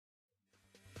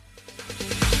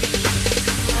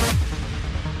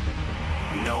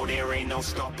no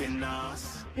stopping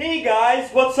us. Hey guys,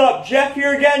 what's up? Jeff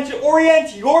here again to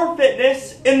orient your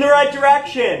fitness in the right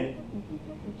direction.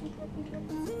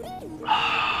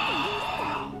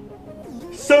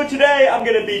 So today I'm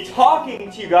going to be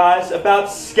talking to you guys about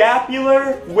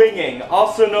scapular winging,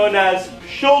 also known as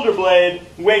shoulder blade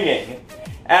winging.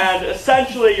 And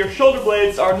essentially your shoulder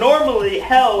blades are normally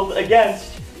held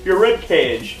against your rib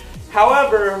cage.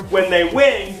 However, when they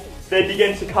wing, they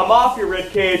begin to come off your rib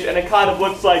cage and it kind of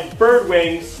looks like bird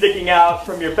wings sticking out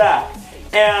from your back.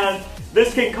 And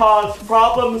this can cause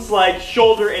problems like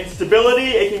shoulder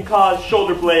instability, it can cause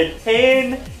shoulder blade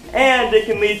pain, and it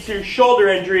can lead to shoulder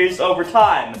injuries over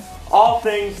time. All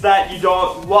things that you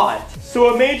don't want.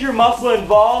 So a major muscle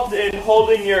involved in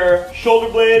holding your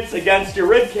shoulder blades against your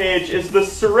rib cage is the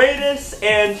serratus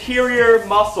anterior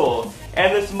muscle.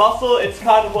 And this muscle, it's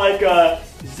kind of like a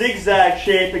zigzag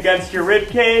shape against your rib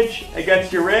cage,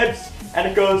 against your ribs, and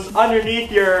it goes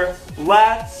underneath your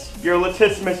lats, your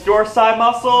latissimus dorsi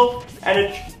muscle, and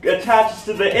it attaches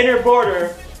to the inner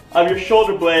border of your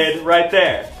shoulder blade right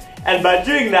there. And by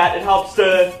doing that, it helps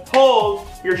to hold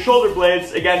your shoulder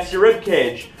blades against your rib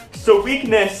cage. So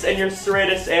weakness in your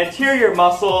serratus anterior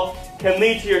muscle can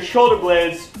lead to your shoulder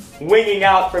blades winging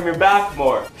out from your back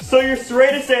more. So your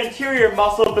serratus anterior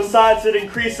muscle, besides it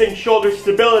increasing shoulder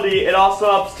stability, it also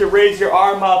helps to raise your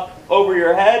arm up over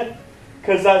your head,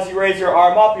 because as you raise your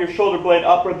arm up, your shoulder blade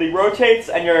upwardly rotates,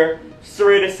 and your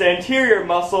serratus anterior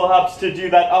muscle helps to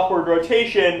do that upward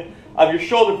rotation of your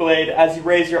shoulder blade as you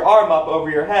raise your arm up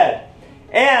over your head.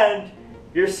 And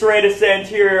your serratus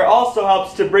anterior also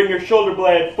helps to bring your shoulder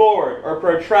blade forward, or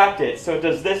protract it. So it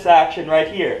does this action right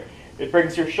here. It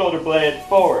brings your shoulder blade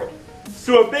forward.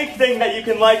 So a big thing that you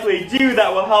can likely do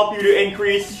that will help you to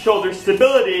increase shoulder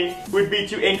stability would be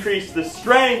to increase the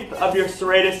strength of your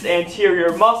serratus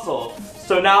anterior muscle.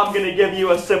 So now I'm going to give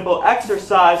you a simple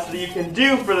exercise that you can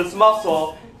do for this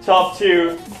muscle to help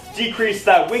to decrease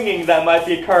that winging that might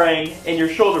be occurring in your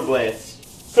shoulder blades.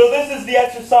 So this is the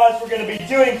exercise we're going to be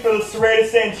doing for the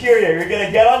serratus anterior. You're going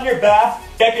to get on your back,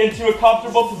 get into a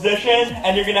comfortable position,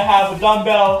 and you're going to have a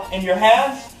dumbbell in your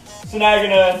hands. So now you're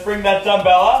going to bring that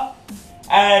dumbbell up,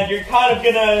 and you're kind of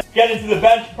going to get into the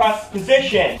bench press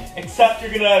position, except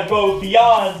you're going to go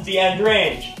beyond the end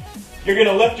range. You're going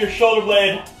to lift your shoulder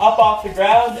blade up off the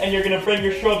ground, and you're going to bring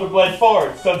your shoulder blade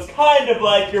forward. So it's kind of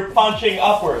like you're punching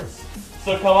upwards.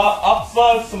 So come up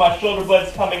slow, so my shoulder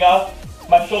blade's coming up.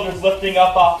 My shoulder's lifting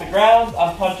up off the ground.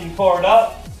 I'm punching forward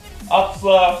up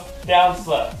slow, down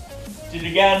slow. Do it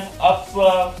again, up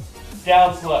slow,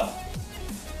 down slow.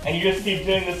 And you just keep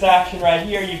doing this action right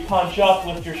here. You punch up,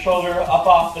 lift your shoulder up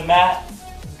off the mat,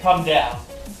 and come down.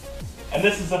 And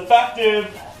this is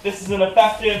effective. This is an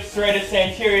effective serratus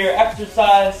anterior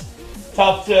exercise to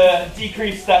help to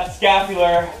decrease that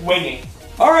scapular winging.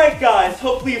 Alright guys,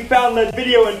 hopefully you found that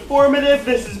video informative.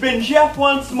 This has been Jeff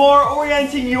once more,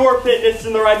 orienting your fitness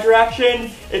in the right direction.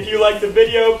 If you liked the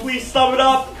video, please thumb it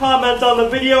up, comment on the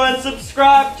video, and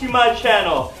subscribe to my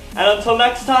channel. And until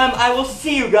next time, I will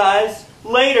see you guys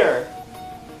later.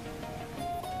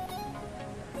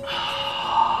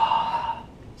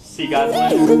 See you guys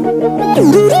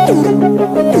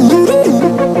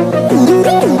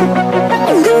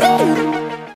later.